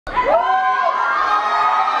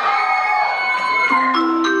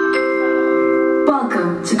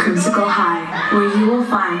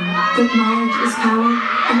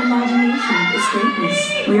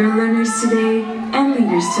We are learners today and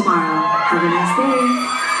leaders tomorrow. Have a nice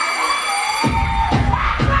day.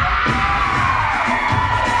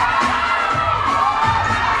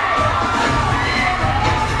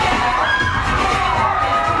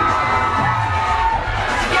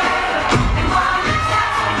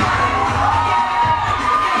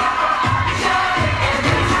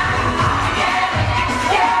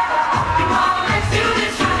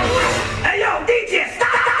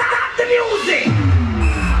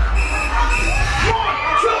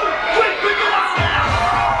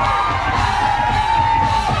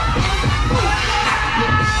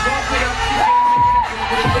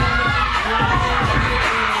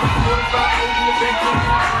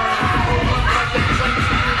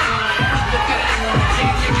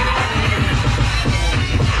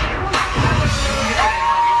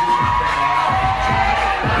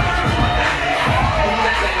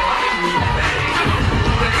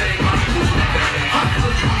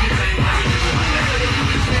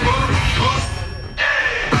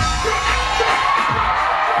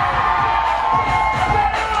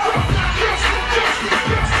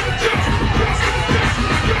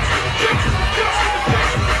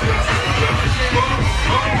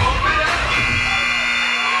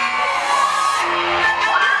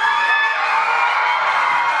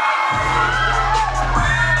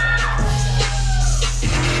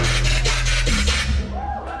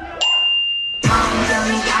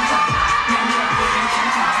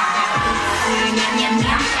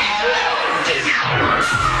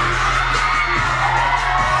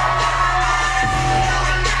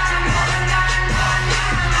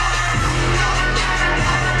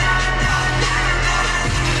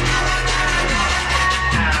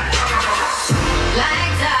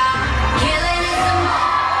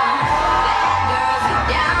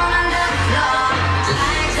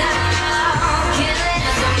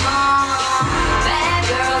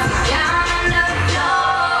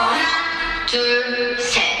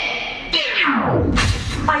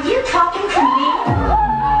 Are you talking to me?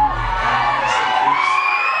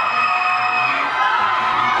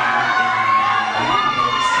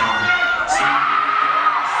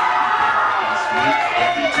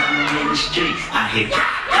 Every time I'm in the street, I hear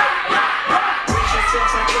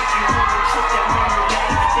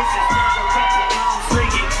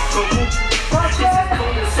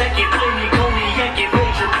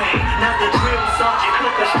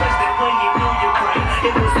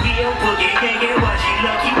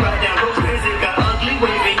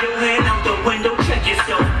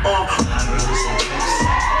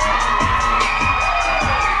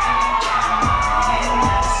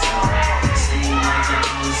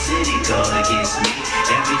against me.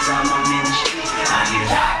 Every time I'm in the street, I hear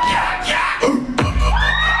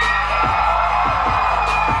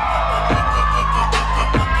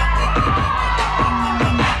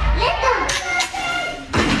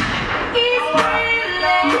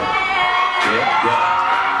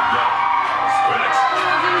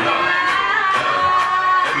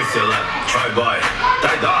Try by,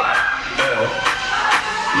 die.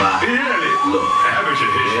 My look, average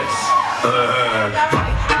hits.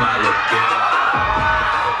 My look,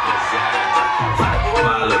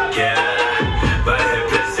 my look, vai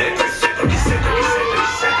representa,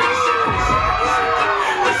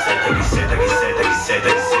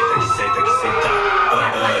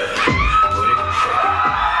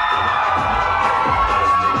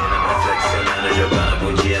 jogando a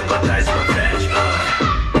bundinha pra trás e pra frente.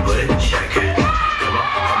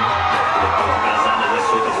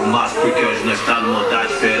 Porque hoje nós tá num lugar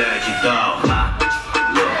diferente, então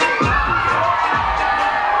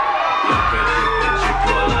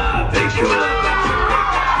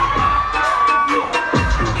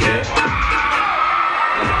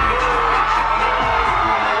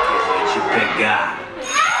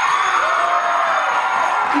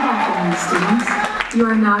Good afternoon, students. You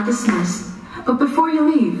are now dismissed. But before you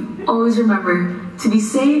leave, always remember to be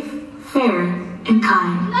safe, fair, and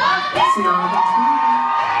kind. See you all next time.